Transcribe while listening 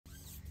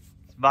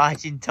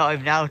Margin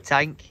time now,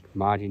 Tank.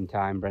 Margin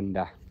time,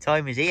 Brenda.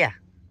 Time is here.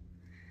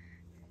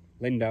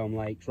 Lindholme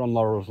Lakes, we're on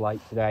Laurels Lake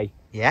today.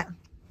 Yeah.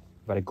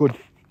 We've had a good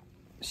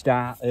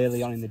start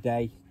early on in the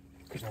day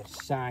because of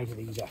the size of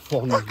these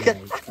F1s,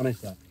 mate.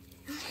 Honestly,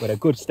 we had a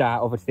good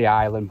start over to the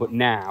island, but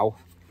now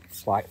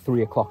it's like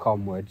 3 o'clock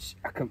onwards.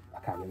 I can't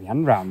get my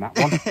hand around that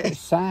one. The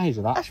size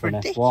of that for an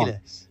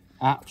ridiculous.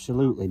 F1.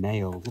 Absolutely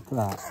nailed. Look at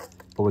that.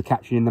 But we're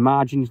capturing the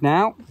margins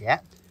now. Yeah.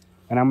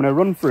 And I'm going to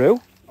run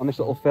through on this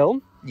little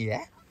film.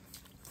 Yeah.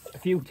 A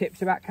few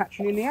tips about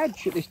catching in the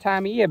edge at this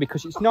time of year,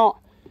 because it's not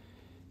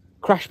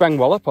crash bang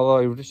wallop,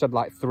 although we just had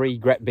like 3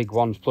 great big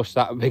ones plus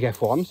that big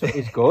F1, so it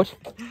is good.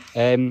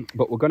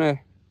 But we're going to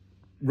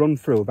run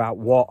through about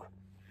what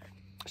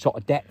sort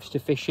of depths to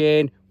fish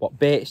in, what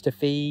baits to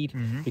feed,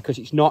 because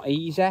it's not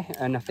easy.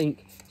 And I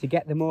think to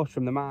get the most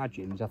from the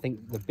margins, I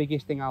think the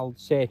biggest thing I'll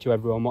say to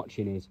everyone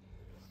watching is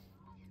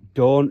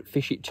don't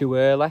fish it too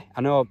early.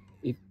 I know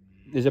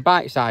there's a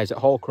bite size at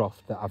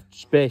Holcroft that I've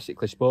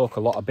basically spoke a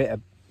lot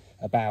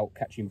about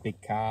catching big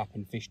carp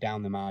and fish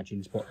down the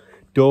margins, but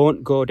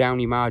don't go down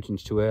your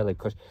margins too early,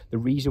 because the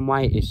reason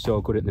why it is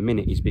so good at the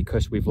minute is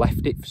because we've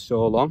left it for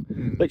so long.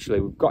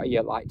 Literally, we've got here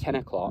at like 10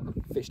 o'clock,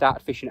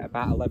 started fishing at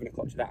about 11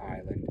 o'clock to that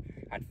island,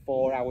 had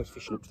 4 hours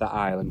fishing up to that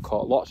island,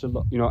 caught lots of,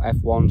 you know,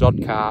 F1s,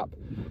 odd carp.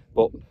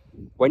 But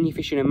when you're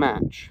fishing a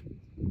match,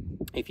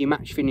 if your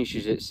match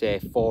finishes at say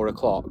 4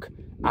 o'clock,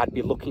 I'd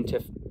be looking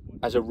to,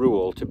 as a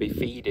rule, to be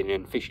feeding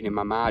and fishing in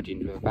my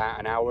margins with about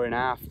an hour and a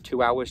half,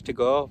 2 hours to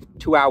go.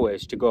 2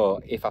 hours to go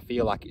if I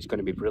feel like it's going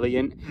to be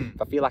brilliant.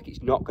 If I feel like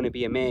it's not going to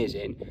be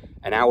amazing,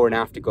 an hour and a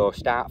half to go,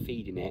 start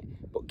feeding it,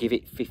 but give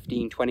it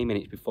 15-20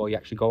 minutes before you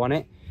actually go on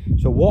it.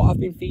 So what I've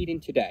been feeding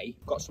today,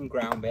 I've got some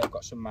ground bait, I've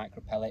got some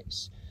micro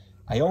pellets.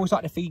 I always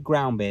like to feed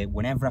ground bait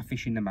whenever I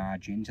fish in the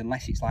margins,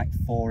 unless it's like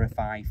 4 or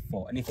 5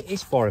 foot. And if it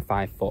is 4 or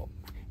 5 foot,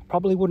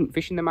 probably wouldn't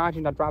fish in the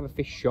margin. I'd rather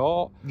fish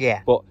short.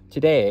 Yeah. But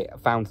today I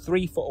found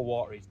 3 foot of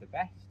water is the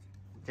best.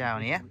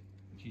 Down here,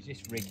 which is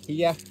this rig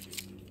here.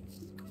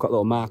 Got a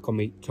little mark on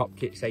my top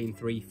kit saying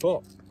 3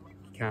 foot.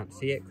 You can't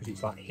see it because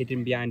it's like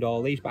hidden behind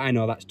all these, but I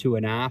know that's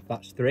 2.5.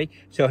 That's 3.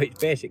 So it's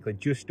basically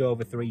just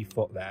over 3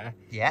 foot there.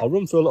 Yeah. I'll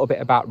run through a little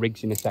bit about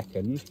rigs in a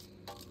second.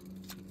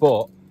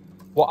 But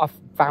what I've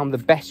found the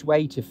best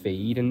way to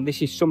feed, and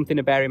this is something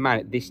to bear in mind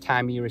at this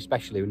time of year,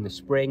 especially in the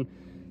spring,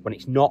 when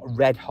it's not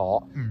red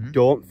hot,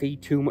 don't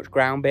feed too much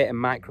ground bait and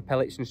micro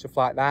pellets and stuff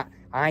like that.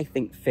 I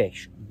think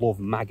fish love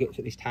maggots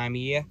at this time of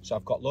year. So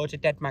I've got loads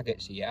of dead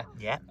maggots here.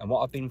 Yeah. And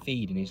what I've been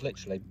feeding is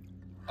literally,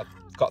 I've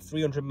got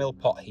 300ml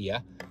pot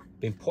here,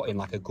 been putting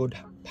like a good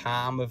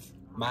palm of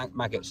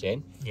maggots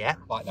in. Yeah.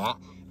 Like that.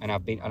 And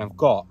I've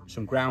got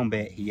some ground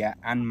bait here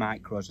and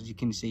micros, as you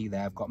can see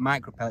there. I've got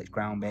micro pellets,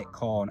 ground bait,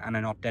 corn, and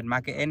an odd dead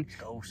maggot in.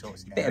 All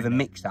sorts of bit of a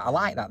mix that I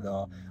like that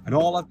though. And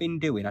all I've been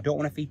doing, I don't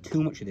want to feed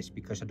too much of this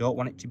because I don't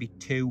want it to be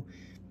too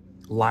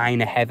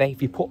liner heavy.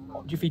 If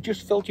you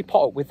just filled your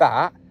pot up with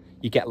that,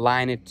 you get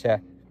linered to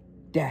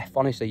death.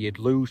 Honestly, you'd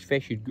lose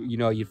fish.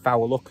 You'd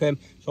foul hook them.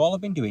 So all I've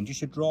been doing,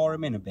 just to draw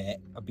them in a bit,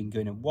 I've been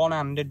doing a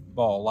one-handed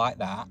ball like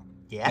that.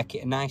 Yeah. Make it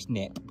a nice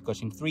nip,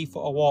 because in 3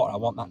 foot of water I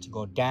want that to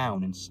go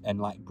down and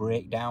like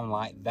break down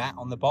like that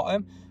on the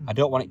bottom. I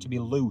don't want it to be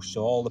loose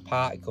so all the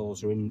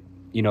particles are in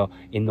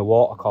the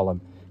water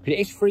column. But it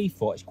is 3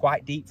 foot, it's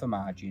quite deep for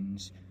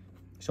margins.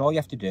 So all you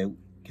have to do,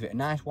 give it a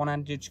nice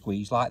one-handed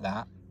squeeze like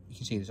that. You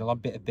can see there's a lot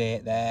bit of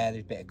bait there,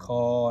 there's a bit of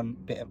corn,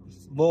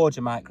 loads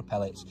of micro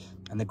pellets,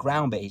 and the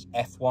ground bait is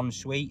F1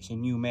 sweets and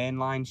new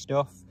mainline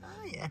stuff.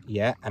 Oh yeah.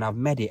 Yeah, and I've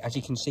made it, as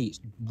you can see, it's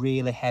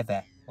really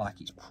heavy. Like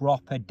it's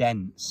proper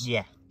dense.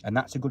 Yeah. And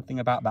that's a good thing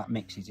about that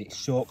mix, is it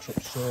soaks up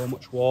so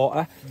much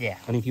water. Yeah.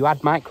 And if you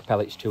add micro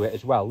pellets to it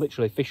as well,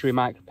 literally fishery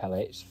micro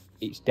pellets,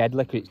 it's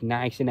deadly because it's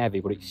nice and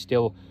heavy, but it's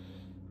still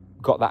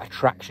got that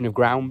attraction of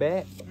ground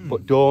bait.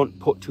 But don't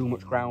put too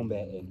much ground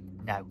bait in.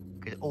 No,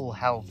 because all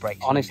hell breaks.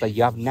 Honestly,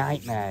 you have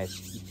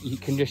nightmares. You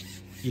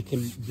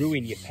can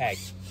ruin your peg.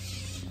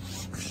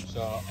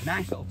 So a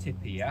nice little tip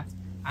here.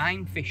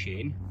 I'm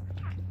fishing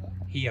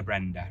here,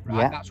 Brenda.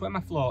 Right. Yeah. That's where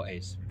my float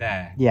is.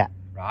 There. Yeah.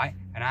 Right,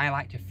 and I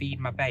like to feed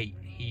my bait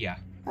here.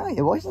 Oh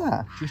yeah, what is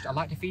that? I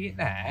like to feed it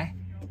there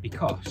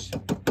because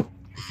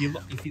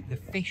the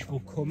fish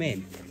will come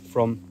in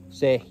from,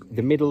 say,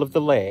 the middle of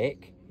the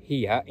lake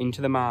here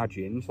into the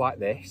margins like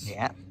this.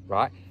 Yeah.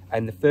 Right,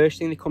 and the first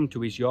thing they come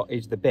to is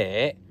the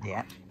bait.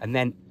 Yeah. And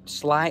then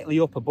slightly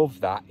up above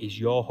that is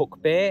your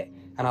hook bait.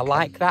 And I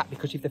like that,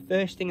 because if the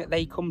first thing that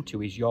they come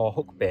to is your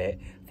hook bait,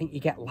 I think you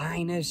get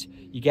liners,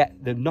 you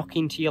get the knock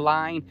into your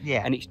line.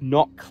 Yeah. And it's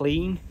not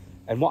clean.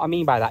 And what I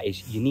mean by that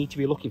is you need to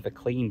be looking for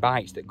clean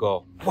bites that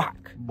go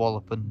whack.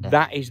 Wallop under.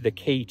 That is the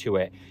key to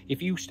it.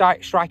 If you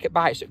strike at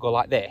bites that go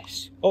like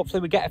this,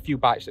 hopefully we get a few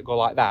bites that go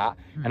like that,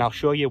 and I'll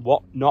show you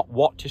not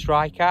what to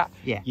strike at.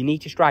 Yeah. You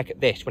need to strike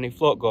at this. When a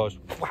float goes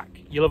whack,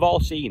 you'll have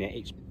all seen it.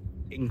 It's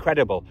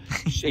incredible.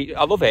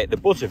 I love it, the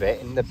buzz of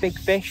it, and the big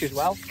fish as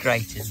well.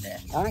 Great, isn't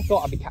it? I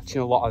thought I'd be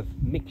catching a lot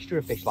of mixture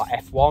of fish like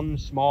F1,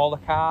 smaller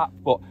carp,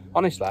 but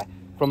honestly,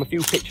 from a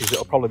few pictures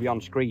that'll probably be on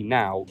screen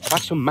now, I've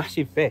had some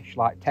massive fish,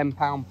 like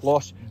 £10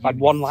 plus. I've had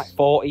one like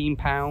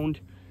 £14.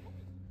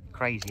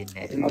 Crazy, isn't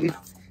it?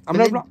 I'm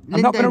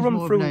not going to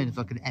run through. Known as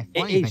like an F1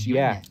 it is, venue,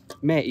 yeah, isn't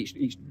it? mate.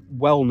 It's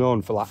well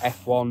known for like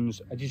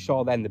F1s. I just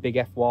saw then the big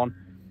F1.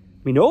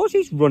 My nose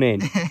is running.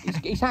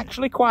 It's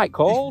actually quite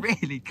cold.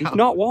 It's really cold. It's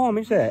not warm,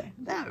 is it?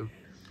 No.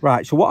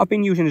 Right, so what I've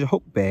been using as a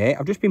hook bait,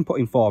 I've just been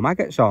putting 4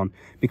 maggots on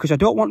because I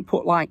don't want to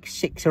put like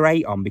 6 or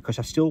 8 on because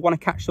I still want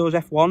to catch those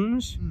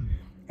F1s.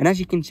 And as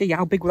you can see,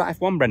 how big was that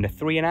F1, Brenda?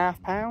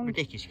 £3.5?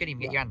 Ridiculous. You couldn't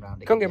even get your hand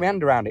around it. Couldn't get my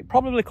hand around it.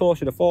 Probably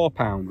closer to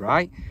 £4,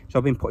 right? So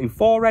I've been putting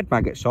 4 red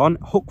maggots on,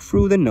 hook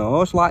through the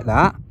nose like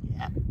that.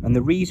 Yeah. And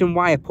the reason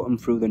why I put them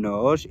through the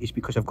nose is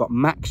because I've got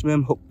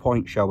maximum hook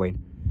point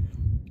showing.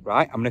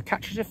 Right, I'm going to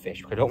catch as a fish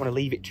because I don't want to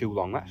leave it too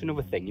long. That's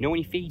another thing. You know when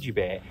you feed your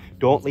bait,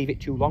 don't leave it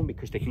too long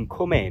because they can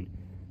come in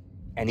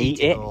and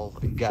eat it. All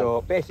and go.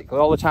 So basically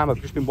all the time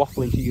I've just been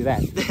waffling to you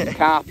then,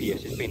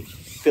 Carpius has been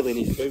filling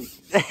his boot.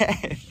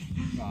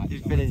 Right,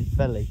 He's filling his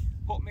belly.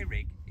 Put my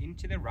rig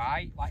into the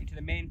right, like into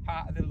the main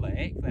part of the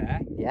lake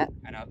there. Yeah.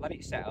 And I'll let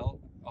it settle.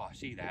 Oh,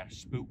 see there, I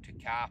spooked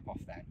a carp off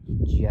then.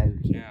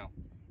 Joking. No,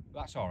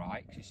 that's all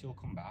right because he'll still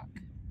come back.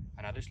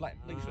 And I just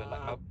literally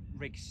let my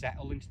rig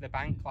settle into the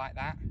bank like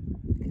that.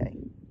 Okay.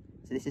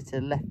 So this is to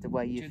the left of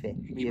where you fish.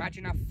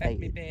 Imagine I've fed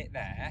my bait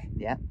there.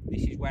 Yeah.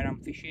 This is where I'm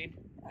fishing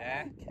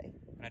there. Okay.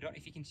 And I don't know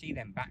if you can see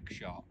them back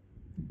shot.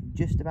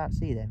 Just about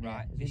see them.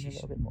 Right. Yeah. This is a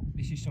little bit more.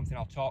 This is something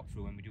I'll talk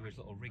through when we do his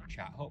little rig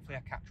chat. Hopefully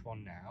I catch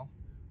one now.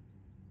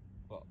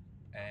 But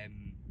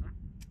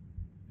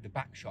the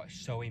back shot is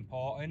so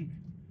important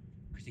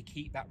because they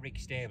keep that rig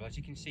stable. As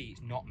you can see,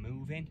 it's not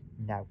moving.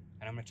 No.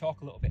 And I'm going to talk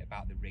a little bit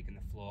about the rig and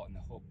the float and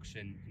the hooks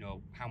and, you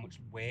know, how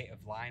much weight of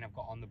line I've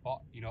got on the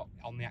bot, you know,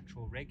 on the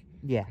actual rig.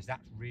 Yeah. Because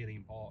that's really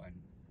important.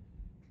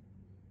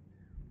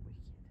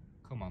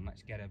 Come on,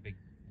 let's get a big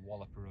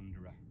walloper under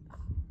her.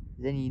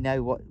 Then you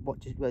know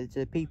what to, well,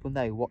 so people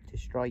know what to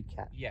strike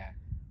at. Yeah.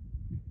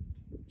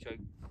 So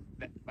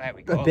there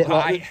we go. A bit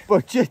right. like,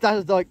 but just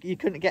as like you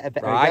couldn't get a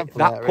better Right, example.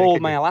 that of pulled really,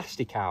 my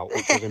elastic out,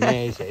 which was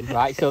amazing.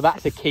 Right, so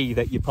that's a key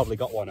that you probably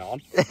got one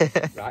on.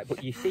 Right,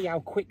 but you see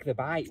how quick the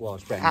bite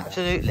was, Brenda.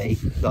 Absolutely.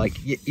 Like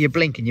you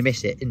blink and you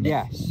miss it, isn't it?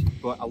 Yes,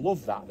 but I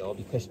love that though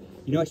because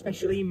you know,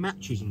 especially in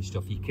matches and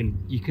stuff, you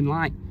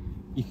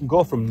can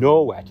go from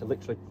nowhere to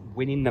literally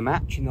winning the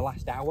match in the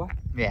last hour.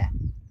 Yeah.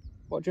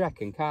 What do you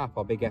reckon, carp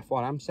or big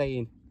F1? I'm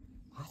saying,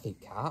 I think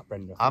carp,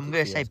 Brenda. I'm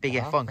going to say big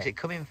F1 because it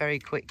come in very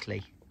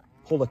quickly.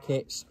 Puller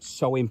kits,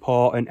 so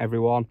important,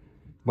 everyone.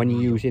 When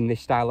you're using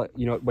this style,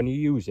 you know, when you're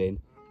using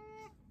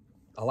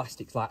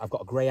elastics like I've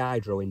got a grey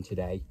hydro in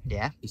today.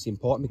 Yeah. It's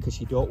important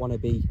because you don't want to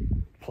be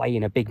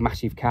playing a big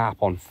massive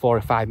carp on 4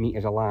 or 5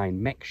 metres of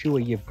line. Make sure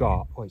you've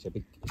got, oh, it's a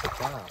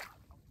carp.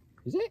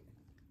 Is it?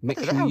 Make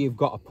sure you've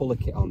got a puller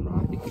kit on,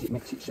 right? Because it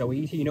makes it so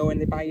easy. You know when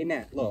they buy your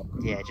net, look.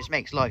 Yeah, it just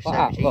makes life so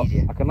Like much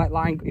easier. I can let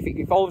line,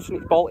 if all of a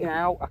sudden it's bolting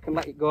out, I can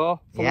let it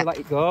go, fully let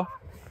it go,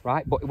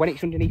 right? But when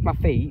it's underneath my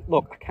feet,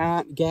 look, I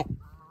can't get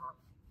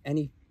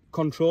any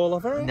control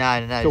over it.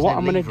 No. So what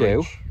I'm going to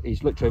do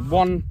is literally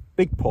one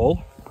big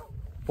pull,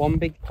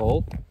 and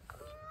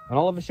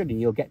all of a sudden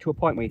you'll get to a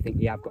point where you think,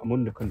 yeah, I'm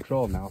under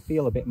control now. I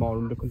feel a bit more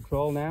under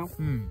control now.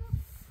 So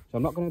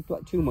I'm not going to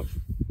let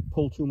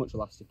pull too much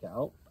elastic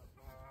out.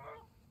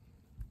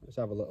 Let's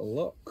have a little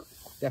look.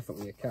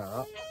 Definitely a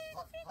carp.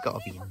 Gotta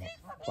be in it.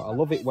 But I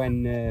love it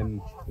when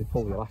they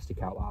pull the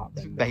elastic out like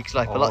that. It makes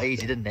life a lot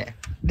easier, doesn't it?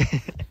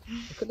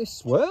 Look at this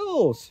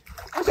swirls.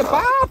 That's a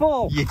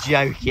barbel. You're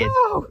joking.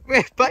 No,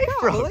 Where's I both can't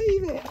from?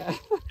 believe it.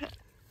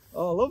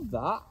 Oh, I love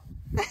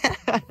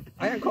that.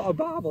 I haven't got a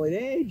barbel in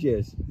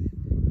ages.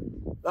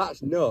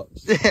 That's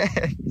nuts.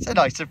 It's a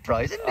nice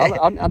surprise, isn't it?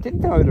 I didn't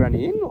know there were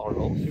any in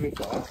Laurels, to be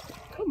fair.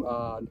 Come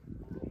on.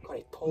 God,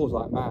 it pulls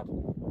like mad.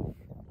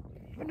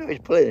 I wonder if he's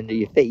pulling under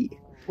your feet.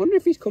 Wonder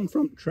if he's come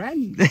from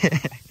Trent.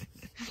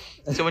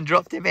 Someone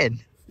dropped him in.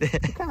 Look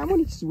at how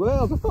many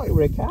swirls. I thought it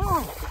were a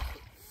car.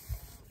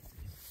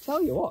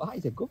 Tell you what, that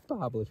is a good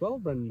barbel as well,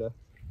 Brenda.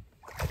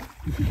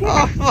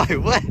 Oh my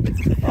word.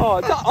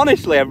 Oh,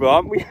 honestly,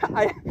 everyone, we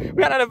hadn't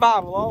had a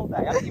barbel all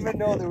day. I didn't even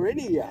know they were in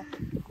here.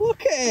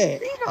 Look at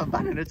it. He's not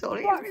bad at all.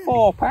 It's like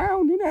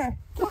 £4, isn't it?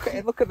 Look at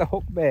it. Look at the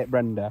hook bait,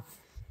 Brenda.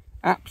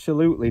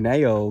 Absolutely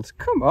nailed.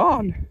 Come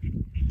on.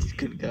 Just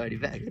couldn't go any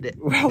better, could it?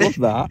 Well, I love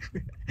that.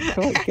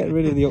 So let's get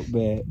rid of the hook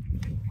bait.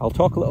 I'll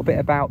talk a little bit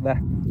about the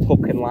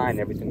hook and line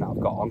and everything that I've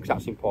got on, because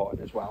that's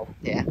important as well.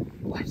 Yeah.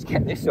 Let's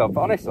get this up.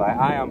 Honestly,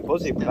 I am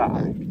buzzing with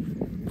that.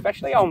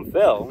 Especially on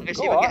film. I'm going to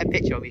see if I can get a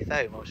picture on my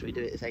phone, or should we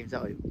do it at the same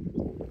time?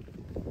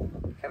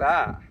 Look at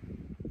that.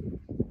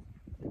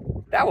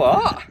 That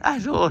what?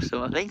 That's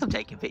awesome. I think I'm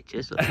taking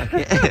pictures. Looks like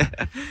it.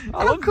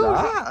 I love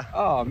that.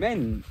 Oh,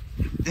 man.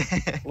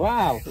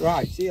 Wow.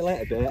 Right, see you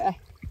later, Bertie.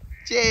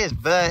 Cheers,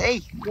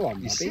 Bertie. Go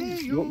on, Bobby.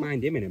 You wouldn't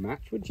mind him in a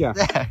match, would you?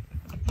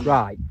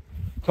 Right.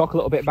 Talk a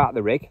little bit about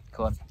the rig.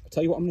 Go on. I'll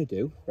tell you what I'm going to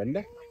do,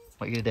 Brenda.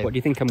 What are you going to do? What do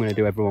you think I'm going to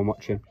do, everyone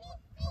watching?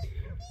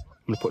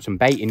 I'm going to put some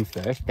bait in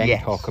first, then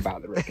talk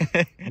about the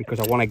rig. Because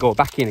I want to go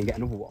back in and get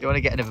another one. You want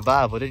to get another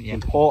barbel, didn't you?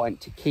 It's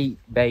important to keep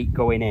bait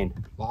going in.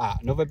 Like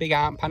that. Another big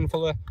pan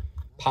full of...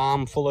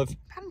 Panful?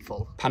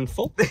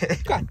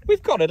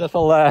 We've got a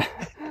little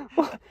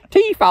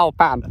tea-fowl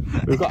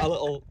pan. We've got a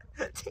little...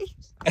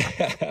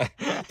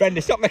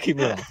 Brenda, stop making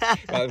me laugh.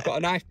 Right, we've got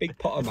a nice big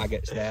pot of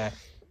maggots there.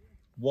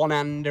 One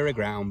hander of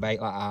ground bait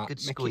like that.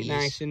 Good Make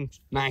squeeze. it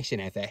nice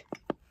and heavy.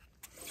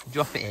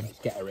 Drop it in.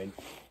 Get her in.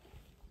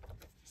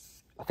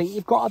 I think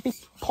you've got to be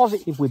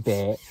positive with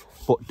bait,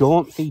 but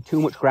don't feed too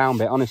much ground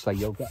bait. Honestly,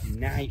 you'll get a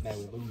nightmare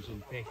with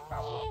losing fish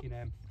by looking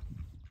them.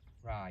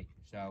 Right,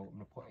 so I'm going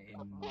to put it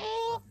in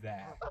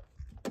there.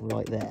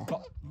 Right there.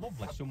 Got,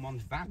 lovely,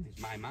 someone's van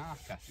is my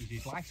marker. Is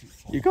his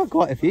license plate. You've got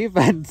quite a few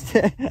vans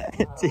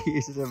to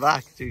use as a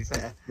mark, to be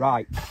fair.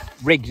 Right,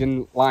 rigs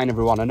and line,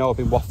 everyone. I know I've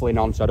been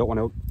waffling on, so I don't want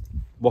to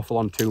waffle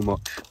on too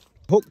much.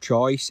 Hook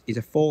choice is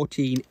a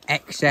 14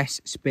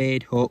 XS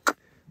spade hook.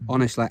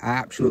 Honestly, I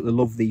absolutely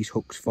love these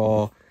hooks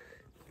for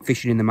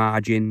fishing in the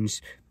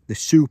margins. They're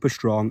super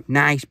strong,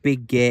 nice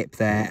big gape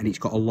there, and it's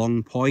got a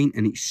long point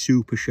and it's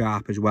super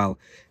sharp as well.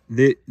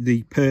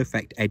 The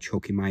perfect edge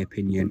hook in my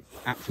opinion.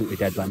 Absolutely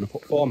deadly. I'm gonna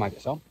put 4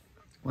 maggots on.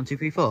 1, 2,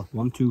 3, 4.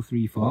 1, 2,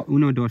 3, 4.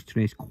 Uno, dos,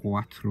 tres,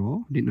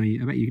 cuatro. Didn't know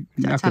you. I bet you.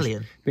 Is that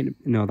Italian?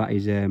 No, that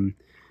is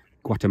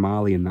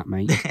Guatemalian, that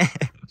mate.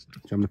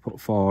 So I'm gonna put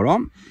 4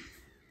 on.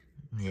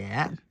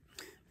 Yeah.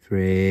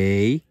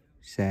 3,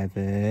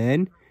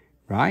 7.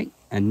 Right,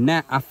 and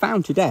now I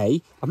found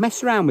today, I've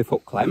messed around with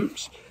hook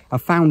clamps. I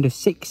found a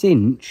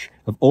 6-inch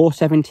of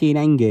 0.17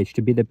 N-gauge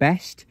to be the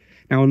best.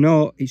 Now I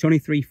know it's only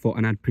 3 foot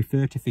and I'd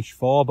prefer to fish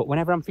 4, but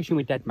whenever I'm fishing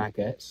with dead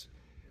maggots,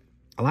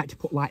 I like to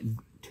put like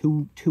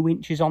two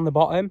inches on the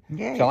bottom.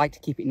 Yeah. So I like to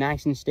keep it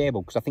nice and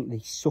stable because I think they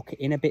suck it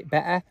in a bit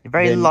better. They're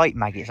very light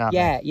maggots, aren't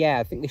they? Yeah,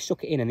 I think they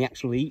suck it in and they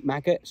actually eat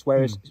maggots,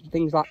 whereas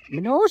things like,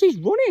 my nose is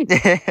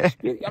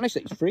running.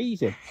 Honestly, it's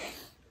freezing.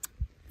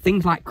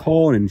 Things like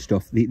corn and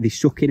stuff, they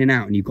suck in and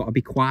out and you've got to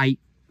be quite...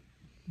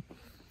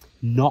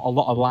 not a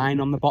lot of line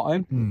on the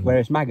bottom,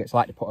 whereas maggots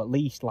like to put at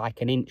least like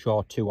 1 inch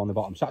or 2 on the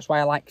bottom. So that's why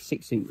I like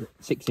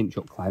 6-inch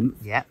hook clamp.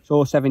 Yeah.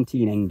 So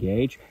 17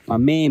 N-gauge. My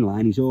main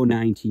line is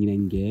 0.19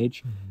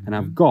 N-gauge. And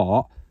I've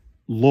got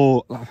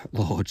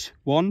loads.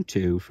 1,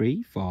 2,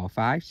 3, 4,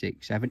 5,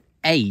 6, 7,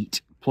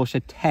 8 plus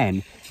a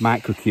 10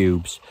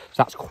 microcubes. So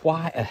that's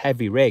quite a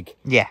heavy rig.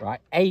 Yeah.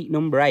 Right. 8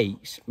 number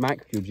 8s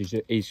microcubes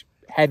is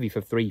heavy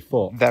for 3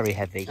 foot. Very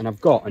heavy. And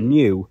I've got a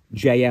new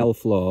JL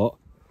float.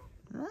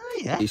 Oh,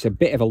 yeah. It's a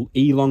bit of an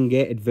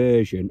elongated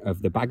version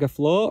of the bagger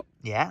float.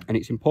 Yeah. And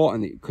it's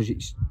important because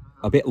it's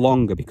a bit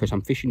longer because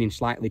I'm fishing in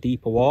slightly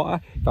deeper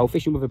water. If I was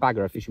fishing with a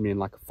bagger, I'm fishing in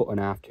like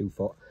 1.5 foot, 2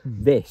 foot.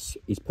 This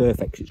is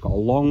perfect because it's got a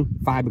long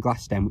fiberglass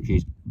stem, which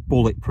is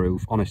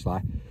bulletproof, honestly.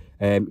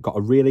 Got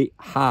a really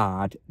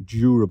hard,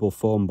 durable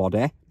foam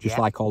body, just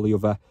like all the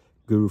other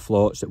Guru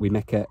floats that we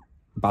make at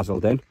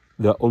Basildon.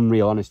 They're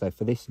unreal, honestly.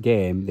 For this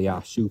game, they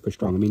are super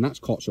strong. I mean, that's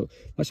caught, so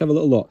let's have a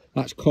little look.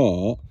 That's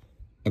caught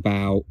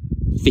about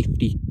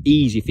 50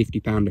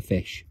 pound of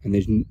fish, and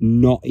there's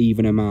not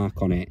even a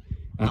mark on it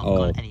at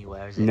all. Not gone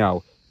anywhere, is it?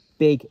 No.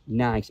 Big,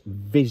 nice,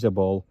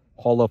 visible,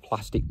 hollow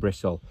plastic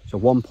bristle. So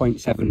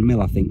 1.7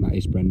 mil, I think that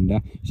is,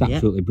 Brenda. It's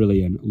absolutely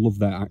brilliant. Love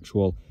the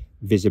actual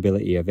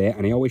visibility of it,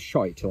 and I always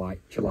shot it to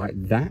like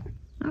that.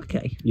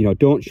 Okay. You know,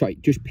 don't shot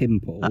it just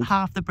pimples. Like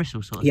half the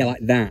bristle sort of Yeah, thing.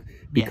 like that,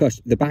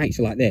 because the bites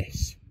are like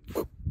this.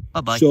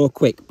 Bye-bye. So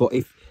quick, but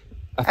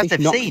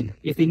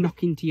if they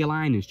knock into your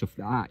line and stuff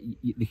like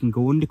that, they can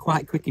go under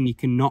quite quick, and you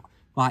cannot,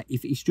 like,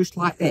 if it's just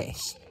like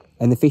this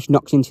and the fish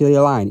knocks into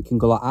your line, it can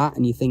go like that,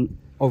 and you think,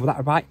 oh, that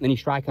a bite, and then you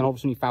strike and all of a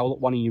sudden you foul up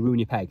one and you ruin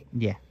your peg.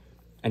 Yeah.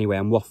 Anyway,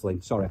 I'm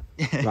waffling, sorry.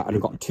 Right, and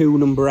I've got 2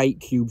 number 8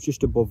 cubes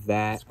just above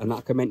there, and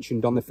like I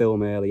mentioned on the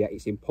film earlier,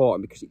 it's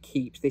important because it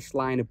keeps this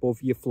line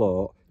above your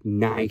float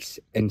nice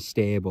and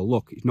stable.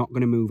 Look, it's not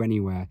going to move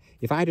anywhere.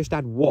 If I just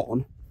had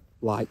one,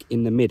 like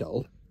in the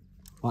middle,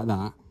 like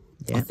that,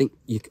 I think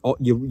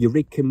your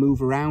rig can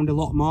move around a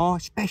lot more,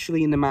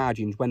 especially in the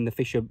margins when the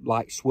fish are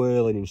like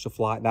swirling and stuff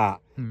like that,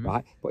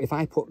 right? But if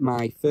I put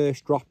my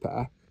first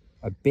dropper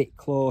a bit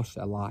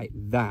closer like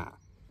that,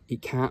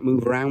 it can't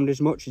move around as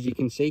much, as you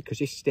can see, because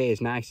this stays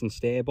nice and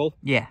stable.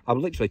 Yeah.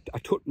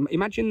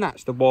 Imagine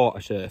that's the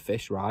water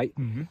surface, right?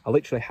 I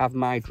literally have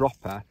my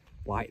dropper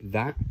like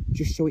that,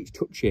 just so it's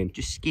touching.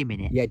 Just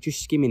skimming it. Yeah,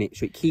 just skimming it,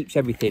 so it keeps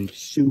everything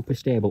super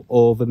stable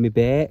over my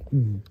bait.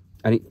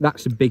 And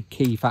that's a big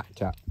key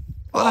factor.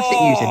 Well, that's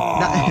it using.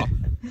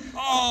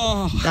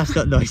 That's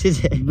not nice,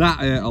 is it? That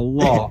hurt a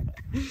lot.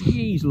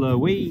 Jeez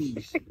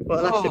Louise.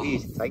 Well, that's what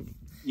using, Frank.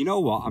 You know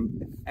what?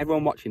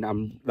 Everyone watching,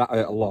 that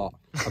hurt a lot.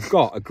 I've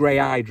got a grey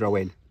hydro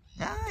in.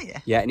 Ah,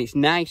 yeah. Yeah, and it's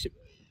nice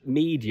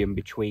medium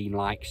between,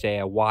 like, say,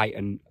 a white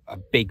and a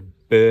big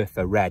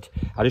Bertha red.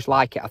 I just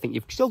like it. I think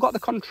you've still got the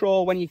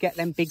control when you get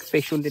them big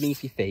fish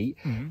underneath your feet.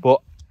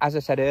 But as I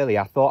said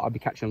earlier, I thought I'd be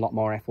catching a lot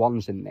more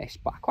F1s than this,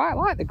 but I quite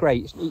like the grey.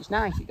 It's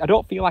nice. I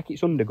don't feel like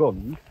it's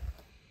undergunned.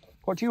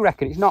 What do you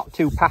reckon? It's not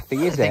too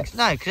pathy, is it?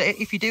 No, because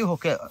if you do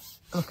hook an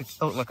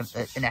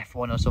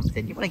F1 or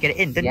something, you want to get it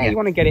in, don't you? Yeah, you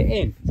want to get it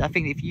in. So I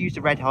think if you use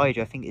the red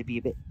hydro, I think it'd be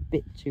a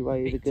bit too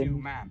overgunned. Bit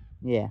too man.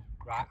 Yeah.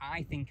 Right,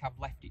 I think I've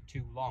left it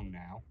too long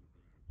now.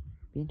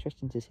 Be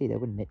interesting to see though,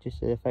 wouldn't it?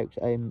 Just so the folks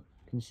at home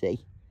can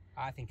see.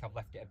 I think I've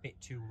left it a bit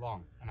too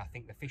long, and I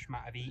think the fish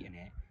might have eaten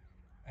it,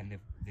 and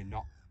they're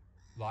not,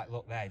 like,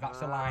 look there, that's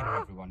the liner,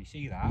 everyone, you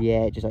see that?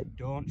 Yeah, just like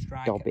don't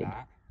strike dobbing. at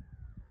that.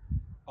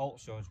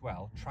 Also as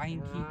well, try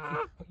and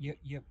keep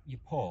your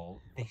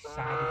pole this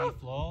side of your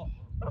float.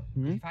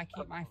 If I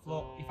keep my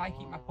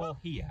pole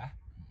here,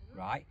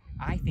 right,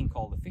 I think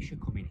all the fish are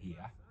coming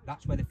here.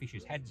 That's where the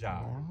fish's heads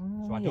are.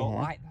 So I don't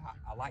like that.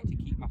 I like to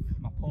keep my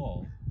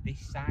pole this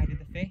side of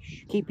the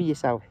fish. Keeping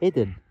yourself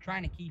hidden.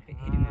 Trying to keep it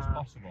hidden as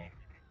possible.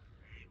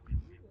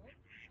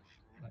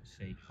 Let's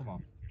see, come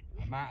on.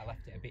 I might have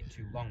left it a bit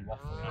too long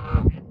waffling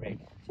on the rig.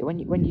 So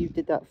when you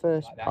did that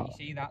first like that, part, you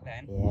see that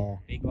then? Yeah.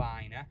 Big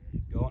liner,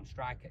 don't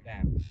strike at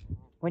them.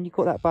 When you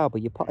caught that barbel,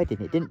 you potted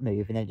in, it didn't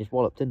move and then it just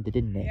walloped under,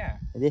 didn't it? Yeah.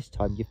 And this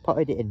time you've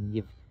potted it in and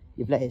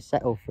you've let it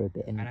settle for a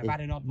bit. And I've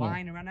had an odd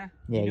liner, haven't I?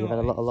 Yeah, you've had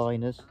a lot of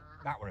liners.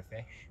 That were a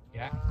fish.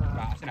 Yeah.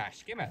 Right, that's a nice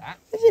skimmer, that.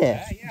 Is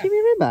it? Yeah. Jimmy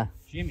Rimmer?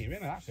 Jimmy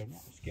Rimmer, that's a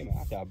skimmer.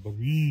 That's a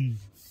breeze.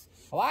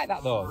 I like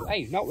that though.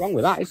 Hey, not wrong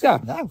with that, is there?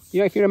 No. You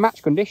know, if you're in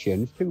match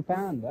conditions, £2.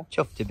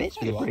 Chuffed to bits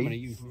with a I'm going to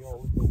breeze. use my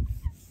old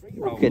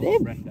Look at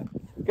him. Brenda.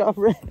 Got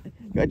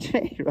a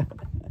tree.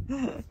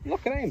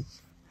 Look at him.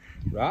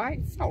 Right?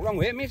 Not wrong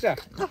with him, is there?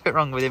 Nothing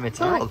wrong with him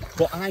at all. Right.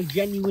 But I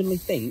genuinely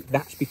think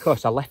that's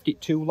because I left it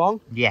too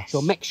long. Yes.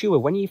 So make sure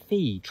when you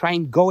feed, try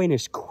and go in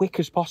as quick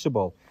as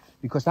possible.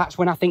 Because that's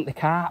when I think the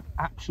carp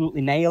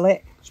absolutely nail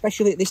it.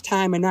 Especially at this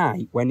time of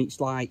night when it's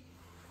like,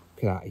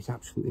 look at that, it's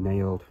absolutely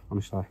nailed,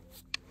 honestly.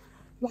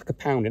 Like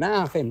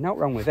 £1.5 in, not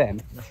wrong with him.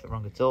 Nothing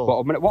wrong at all.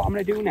 But what I'm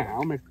going to do now,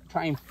 I'm going to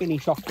try and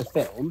finish off the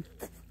film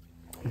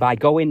by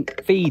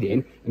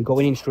feeding and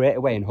going in straight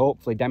away and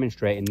hopefully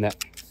demonstrating that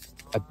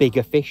a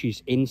bigger fish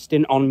is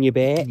instant on your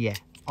bait. Yeah,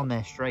 on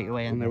there straight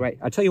away. On the right.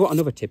 I'll tell you what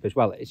another tip as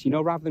well is, you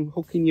know, rather than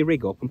hooking your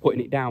rig up and putting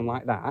it down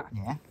like that,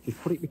 yeah,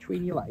 just put it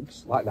between your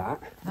legs like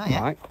that. Oh,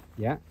 yeah. Right,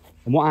 yeah.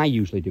 And what I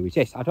usually do is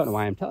this. I don't know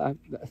why I'm telling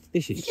you.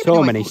 This is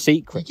so many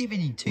secrets. You're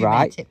giving too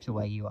many tips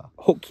away, you are.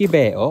 Hook your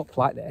bait up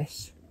like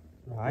this.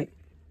 Right.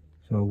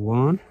 So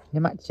one. In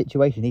a match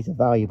situation, these are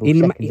valuable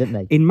seconds, aren't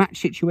they? In match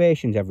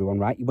situations, everyone,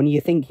 right? When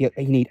you think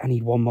I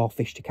need one more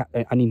fish to catch,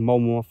 I need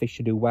one more fish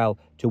to do well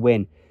to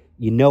win.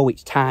 You know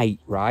it's tight,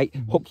 right?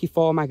 Hook your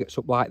 4 maggots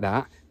up like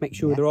that. Make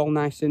sure they're all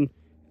nice and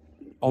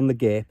on the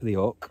gape of the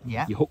hook.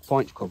 Yeah. Your hook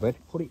point's covered.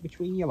 Put it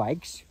between your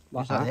legs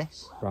like that. Like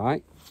this.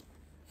 Right.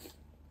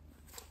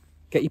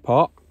 Get your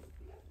pot.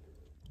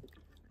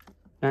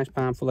 Nice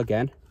palmful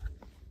again.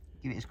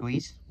 Give it a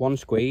squeeze. One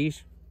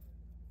squeeze.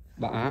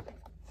 Like that.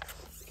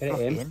 Get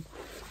it in.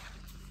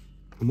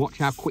 And watch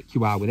how quick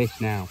you are with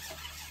this now.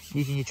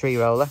 Using your tree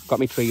roller. Got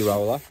my tree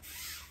roller.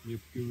 New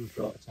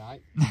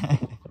prototype.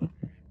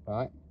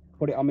 Right.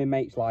 Put it on my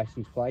mate's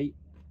license plate.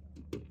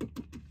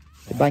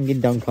 A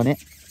banging dunk on it.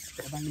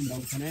 Put a banging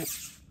dunk on it.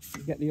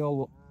 Get the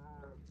old...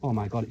 Oh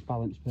my God, it's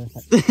balanced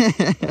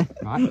perfect.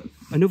 Right.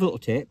 Another little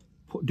tip.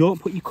 Don't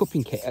put your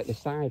cupping kit at the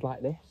side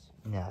like this.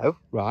 No.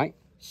 Right.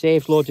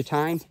 Saves loads of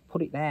time.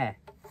 Put it there.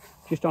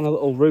 Just on a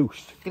little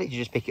roost. You can literally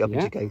just pick it up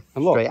and just go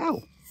and look, straight out.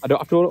 I don't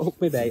have to hook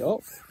my bait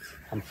up.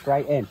 I'm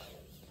straight in.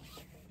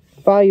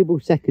 Valuable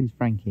seconds,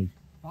 Frankie.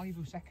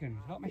 Valuable seconds.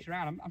 Don't mess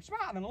around. I'm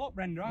smarter than a lot,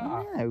 Brenda,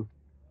 aren't I? No.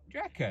 Do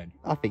you reckon?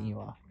 I think you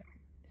are.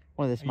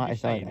 One of the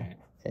smartest I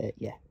know.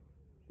 Yeah.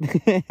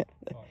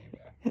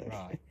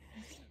 Right.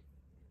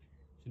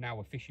 So now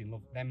we're fishing.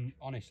 Them,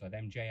 honestly,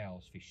 them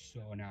JLs fish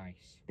so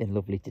nice. Been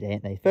lovely today,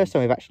 ain't they? First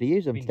time we've actually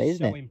used them today,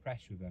 isn't it? So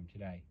impressed with them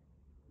today.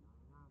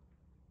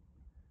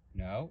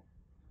 No.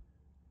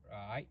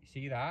 Right,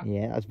 see that?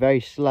 Yeah, that was very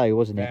slow,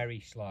 wasn't it?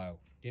 Very slow.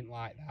 Didn't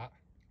like that.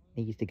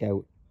 Needs to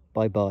go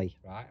bye-bye.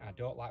 Right, I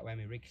don't like where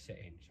my rig's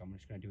sitting, so I'm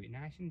just going to do it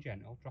nice and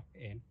gentle. Drop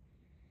it in.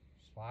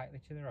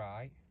 Slightly to the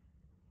right.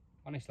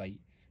 Honestly,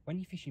 when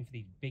you're fishing for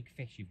these big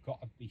fish, you've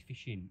got to be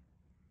fishing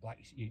like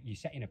you're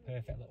setting a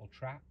perfect little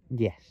trap.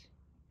 Yes.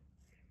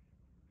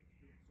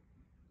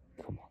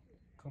 Come on.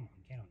 Come on,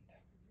 get under.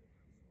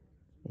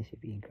 This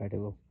would be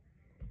incredible.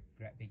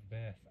 Great big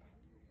bertha.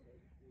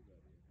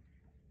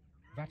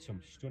 We've had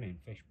some stunning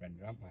fish,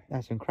 Brenda, haven't we?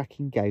 That's some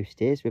cracking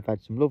ghosties. We've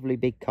had some lovely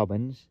big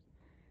commons.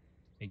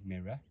 Big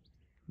mirror.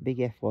 Big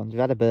F1s. We've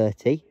had a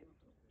Bertie.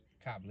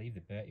 Can't believe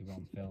the Bertie were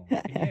on film.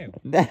 Can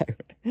you?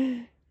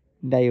 No.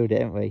 Nailed it,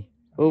 haven't we?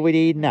 All we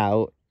need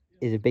now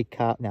is a big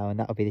carp now, and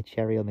that'll be the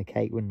cherry on the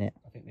cake, wouldn't it?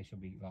 I think this will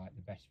be like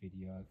the best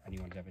video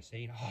anyone's ever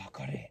seen. Oh,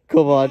 got it.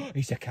 Come on.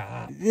 It's a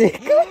carp.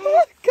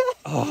 Come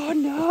on, oh,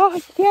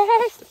 no.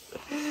 Yes.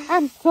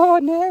 I'm so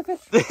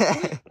nervous.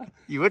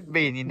 You wouldn't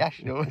be in your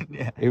national, wouldn't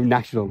you? In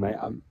national, mate.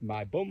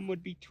 My bum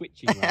would be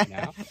twitching right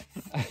now.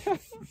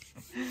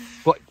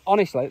 But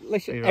honestly,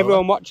 listen,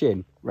 everyone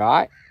watching,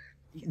 right?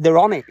 They're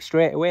on it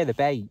straight away, the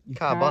bait.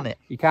 Carb on it.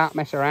 You can't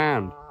mess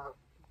around.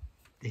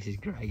 This is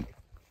great.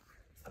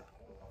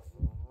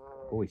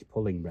 Oh, it's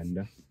pulling,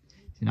 Brenda.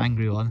 It's an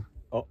angry one.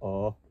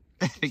 Uh-oh.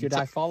 Should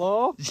I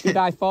follow? Should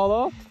I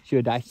follow?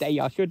 Should I stay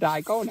or should I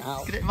go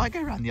now? It might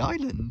go around the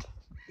island.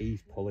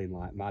 He's pulling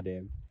like mad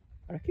him.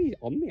 I reckon he's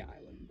on the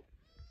island.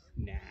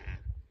 Nah.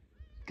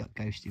 Got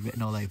ghosty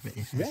written all over it.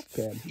 This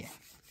Reckon? Yeah.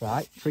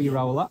 Right, tree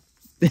roller.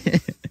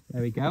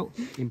 There we go.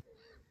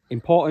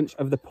 Importance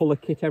of the puller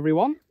kit,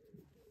 everyone.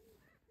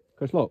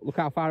 Because look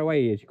how far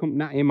away he is. You couldn't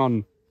nat him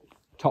on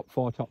top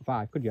 4, top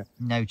 5, could you?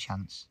 No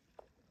chance.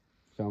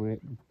 So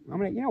I'm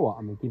gonna, you know what?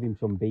 I'm gonna give him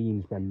some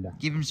beans, Brenda.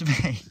 Give him some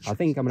beans. I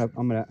think I'm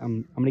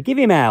gonna give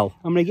him L.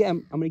 I'm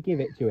gonna give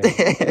it to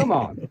him. Come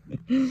on.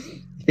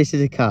 If this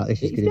is a cart,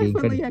 this is going to be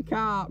incredible. Definitely a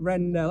cart,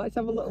 Brenda. Let's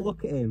have a little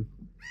look at him.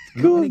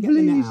 I'm Go not on, gonna get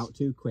the net please. out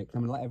too quick.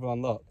 I'm gonna let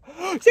everyone look.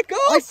 It's a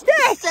ghost!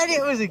 I said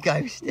it was a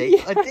ghosty.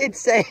 Yeah. I did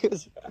say it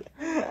was.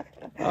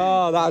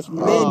 Oh, that's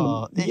mint.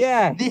 Oh,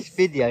 Yeah. This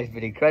video's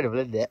been incredible,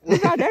 isn't it?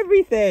 We've had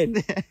everything.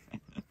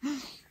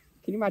 Can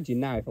you imagine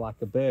now if like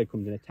a bird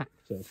comes and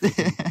attacks us?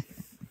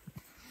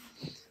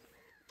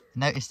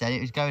 Noticed that it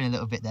was going a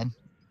little bit then.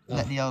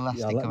 Let the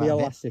elastic let come the out a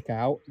bit. elastic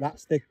out.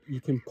 That's you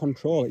can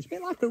control it. It's a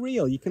bit like a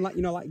reel. You can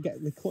like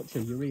get the clutch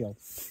of your reel.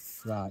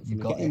 Right, You've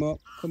so got get him it. up.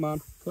 Come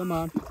on, come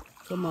on,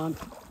 come on.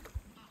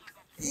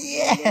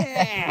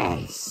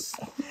 Yes!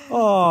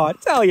 Oh, I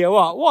tell you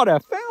what a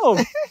film.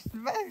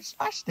 Man,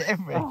 smashed it,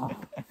 haven't we? Oh,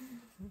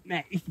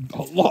 mate, he's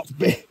a lot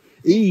big.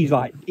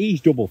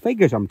 He's double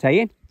figures, I'm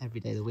telling. Every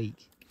day of the week.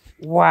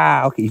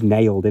 Wow, look, he's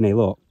nailed, isn't he?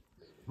 Look.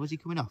 Was he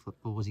coming off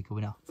or was he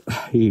coming off?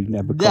 He's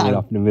never coming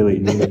off in a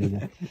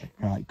million.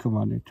 Right, come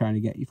on, they're trying to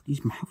get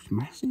his mouth's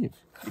massive.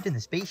 We've done the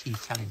species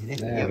challenge,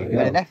 didn't There we? we We've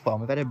had go. an F1,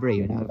 we've had a brie,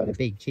 and now we've had a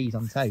big cheese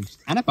on toast.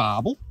 And a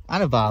barbel.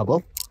 And a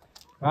barbel.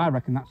 I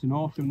reckon that's an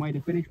awesome way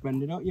to finish,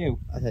 Brenda, don't you?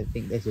 I don't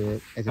think there's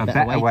a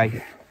better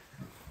way.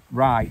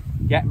 Right,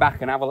 get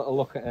back and have a little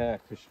look at her,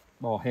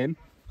 or him,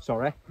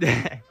 sorry. Look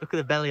at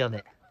the belly on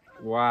it.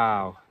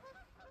 Wow.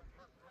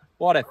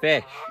 What a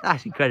fish.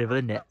 That's incredible,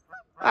 isn't it?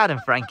 Well done,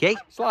 Frankie.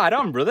 Slide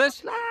on,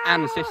 brothers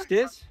and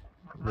sisters.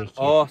 Wicked.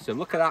 Awesome,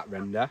 look at that,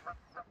 Brenda.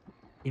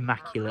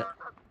 Immaculate.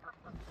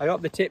 I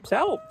hope the tips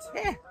helped.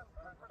 Yeah.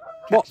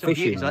 What some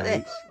fishing, beauties like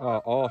mate. this.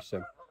 Oh,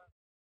 awesome.